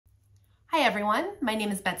Hi everyone, my name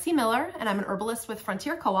is Betsy Miller and I'm an herbalist with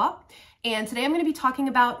Frontier Co-op. And today I'm going to be talking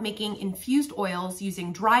about making infused oils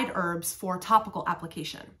using dried herbs for topical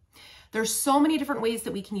application. There's so many different ways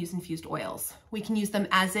that we can use infused oils. We can use them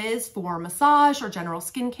as is for massage or general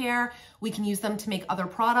skincare. We can use them to make other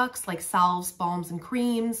products like salves, balms, and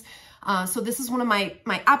creams. So this is one of my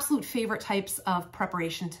absolute favorite types of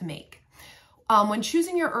preparation to make. When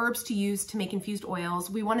choosing your herbs to use to make infused oils,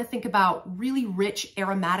 we want to think about really rich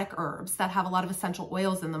aromatic herbs that have a lot of essential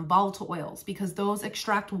oils in them, volatile oils, because those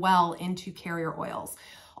extract well into carrier oils.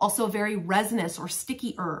 Also very resinous or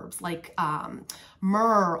sticky herbs like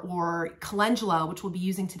myrrh or calendula, which we'll be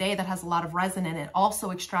using today, that has a lot of resin in it,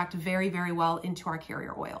 also extract very, very well into our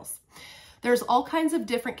carrier oils. There's all kinds of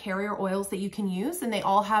different carrier oils that you can use, and they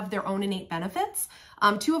all have their own innate benefits.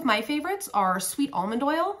 Two of my favorites are sweet almond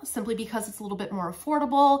oil, simply because it's a little bit more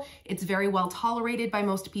affordable. It's very well tolerated by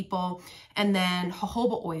most people. And then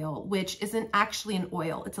jojoba oil, which isn't actually an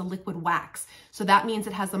oil, it's a liquid wax. So that means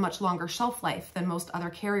it has a much longer shelf life than most other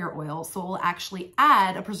carrier oils. So it will actually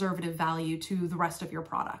add a preservative value to the rest of your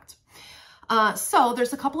product. So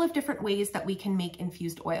there's a couple of different ways that we can make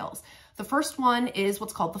infused oils. The first one is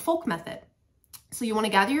what's called the folk method. So you want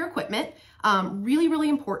to gather your equipment. Really, really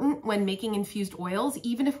important when making infused oils,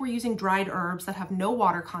 even if we're using dried herbs that have no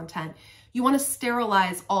water content, you want to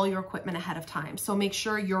sterilize all your equipment ahead of time. So make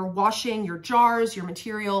sure you're washing your jars, your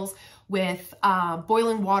materials with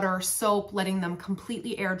boiling water, soap, letting them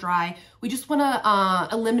completely air dry. We just want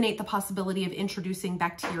to eliminate the possibility of introducing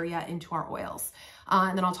bacteria into our oils.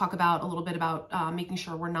 And then I'll talk about a little bit about making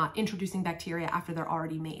sure we're not introducing bacteria after they're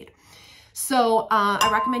already made. So I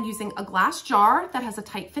recommend using a glass jar that has a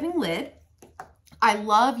tight fitting lid. I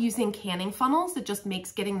love using canning funnels. It just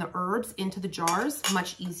makes getting the herbs into the jars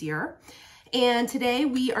much easier. And today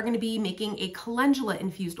we are going to be making a calendula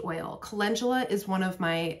infused oil. Calendula is one of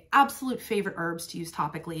my absolute favorite herbs to use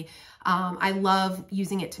topically. I love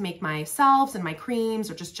using it to make my salves and my creams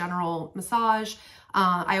or just general massage.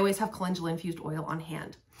 I always have calendula infused oil on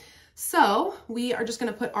hand. So we are just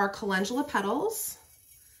going to put our calendula petals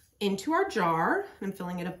into our jar. I'm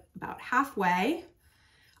filling it up about halfway.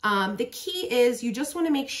 The key is you just want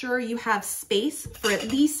to make sure you have space for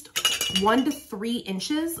at least 1 to 3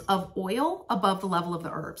 inches of oil above the level of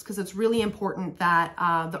the herbs, because it's really important that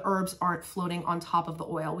the herbs aren't floating on top of the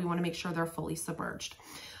oil. We want to make sure they're fully submerged.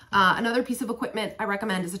 Another piece of equipment I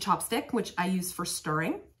recommend is a chopstick, which I use for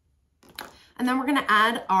stirring. And then we're going to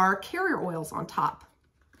add our carrier oils on top.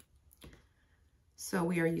 So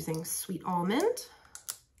we are using sweet almond.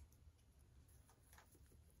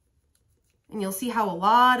 And you'll see how a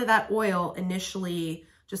lot of that oil initially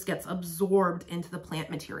just gets absorbed into the plant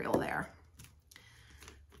material there.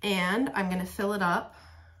 And I'm going to fill it up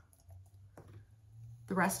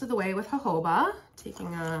the rest of the way with jojoba,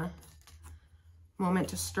 taking a moment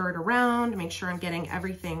to stir it around to make sure I'm getting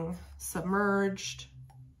everything submerged.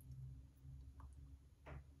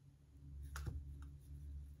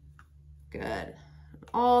 Good.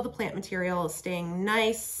 All the plant material is staying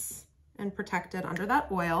nice and protected under that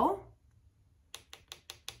oil.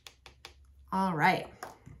 All right.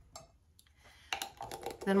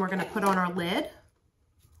 Then we're going to put on our lid,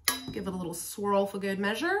 give it a little swirl for good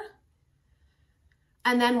measure.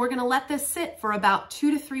 And then we're going to let this sit for about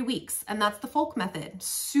 2 to 3 weeks. And that's the folk method.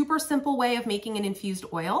 Super simple way of making an infused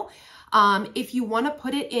oil. If you want to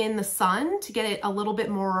put it in the sun to get it a little bit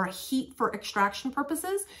more heat for extraction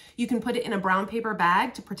purposes, you can put it in a brown paper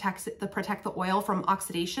bag to protect the oil from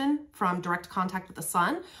oxidation from direct contact with the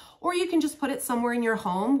sun, or you can just put it somewhere in your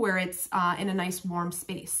home where it's in a nice warm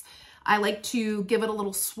space. I like to give it a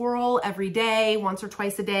little swirl every day, once or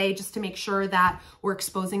twice a day, just to make sure that we're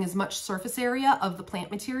exposing as much surface area of the plant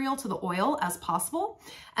material to the oil as possible.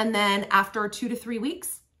 And then after 2 to 3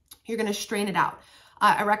 weeks, you're going to strain it out.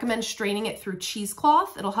 I recommend straining it through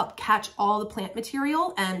cheesecloth. It'll help catch all the plant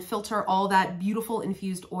material and filter all that beautiful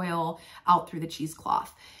infused oil out through the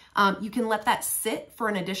cheesecloth. You can let that sit for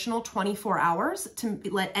an additional 24 hours to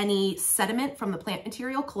let any sediment from the plant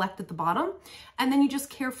material collect at the bottom. And then you just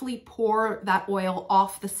carefully pour that oil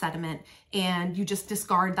off the sediment and you just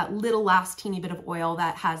discard that little last teeny bit of oil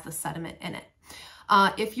that has the sediment in it.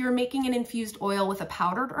 If you're making an infused oil with a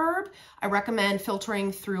powdered herb, I recommend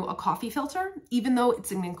filtering through a coffee filter. Even though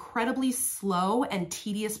it's an incredibly slow and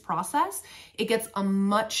tedious process, it gets a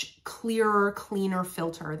much clearer, cleaner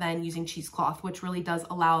filter than using cheesecloth, which really does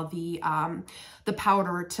allow the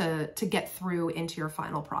powder to get through into your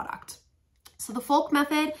final product. So the folk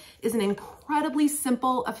method is an incredibly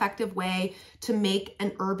simple, effective way to make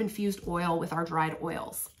an herb infused oil with our dried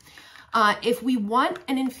oils. If we want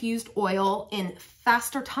an infused oil in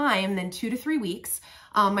faster time than 2 to 3 weeks,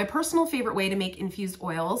 My personal favorite way to make infused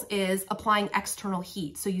oils is applying external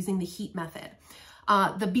heat, so using the heat method.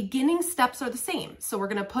 The beginning steps are the same. So we're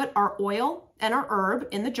gonna put our oil and our herb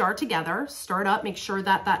in the jar together, stir it up, make sure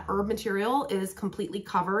that that herb material is completely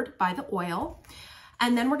covered by the oil.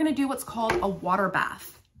 And then we're gonna do what's called a water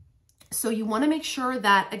bath. So you wanna make sure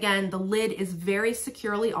that, again, the lid is very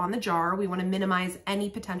securely on the jar. We wanna minimize any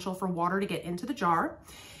potential for water to get into the jar.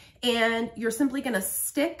 And you're simply gonna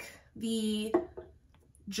stick the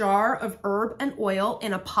jar of herb and oil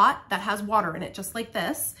in a pot that has water in it, just like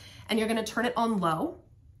this. And you're gonna turn it on low,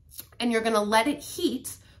 and you're gonna let it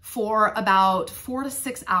heat for about 4 to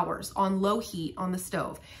 6 hours on low heat on the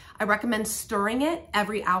stove. I recommend stirring it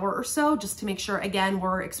every hour or so, just to make sure, again,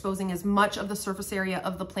 we're exposing as much of the surface area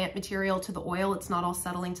of the plant material to the oil. It's not all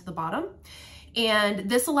settling to the bottom. And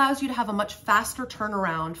this allows you to have a much faster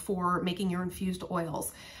turnaround for making your infused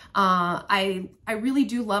oils. I really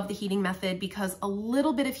do love the heating method because a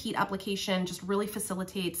little bit of heat application just really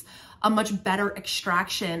facilitates a much better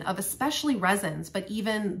extraction of especially resins, but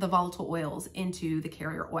even the volatile oils into the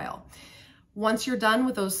carrier oil. Once you're done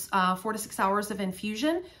with those 4 to 6 hours of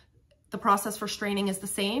infusion, the process for straining is the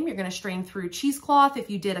same. You're gonna strain through cheesecloth if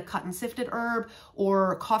you did a cut and sifted herb,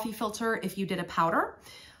 or coffee filter if you did a powder.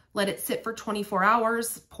 Let it sit for 24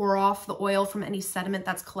 hours, pour off the oil from any sediment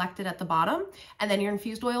that's collected at the bottom, and then your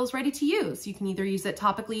infused oil is ready to use. You can either use it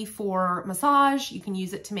topically for massage, you can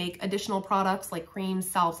use it to make additional products like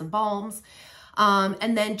creams, salves, and balms.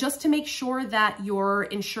 And then just to make sure that you're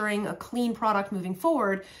ensuring a clean product moving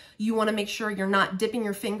forward, you wanna make sure you're not dipping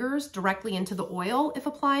your fingers directly into the oil if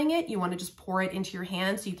applying it. You wanna just pour it into your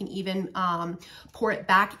hand, so you can even pour it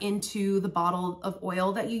back into the bottle of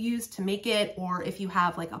oil that you use to make it, or if you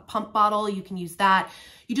have like a pump bottle, you can use that.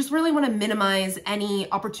 You just really wanna minimize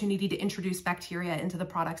any opportunity to introduce bacteria into the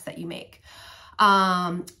products that you make.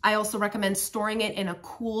 I also recommend storing it in a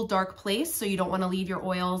cool, dark place. So you don't want to leave your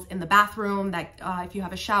oils in the bathroom that if you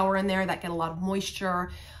have a shower in there that get a lot of moisture.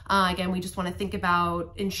 Again, we just want to think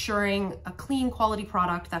about ensuring a clean quality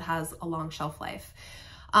product that has a long shelf life.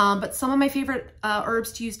 But some of my favorite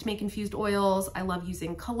herbs to use to make infused oils, I love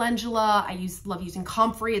using calendula. Love using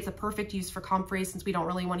comfrey. It's a perfect use for comfrey since we don't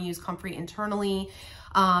really want to use comfrey internally.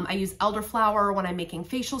 I use elderflower when I'm making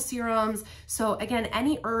facial serums. So again,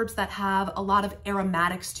 any herbs that have a lot of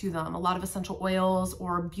aromatics to them, a lot of essential oils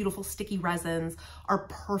or beautiful sticky resins are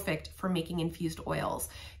perfect for making infused oils.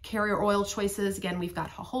 Carrier oil choices, again, we've got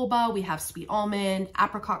jojoba, we have sweet almond,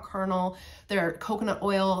 apricot kernel, there are coconut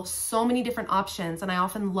oil, so many different options, and I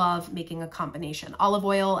often love making a combination. Olive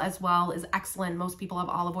oil as well is excellent. Most people have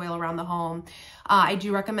olive oil around the home. I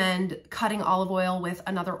do recommend cutting olive oil with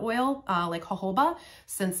another oil like jojoba,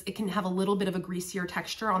 since it can have a little bit of a greasier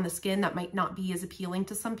texture on the skin that might not be as appealing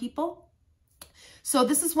to some people. So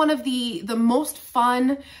this is one of the most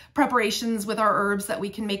fun preparations with our herbs that we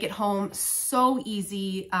can make at home. So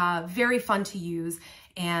easy, very fun to use,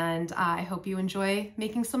 and I hope you enjoy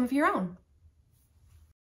making some of your own.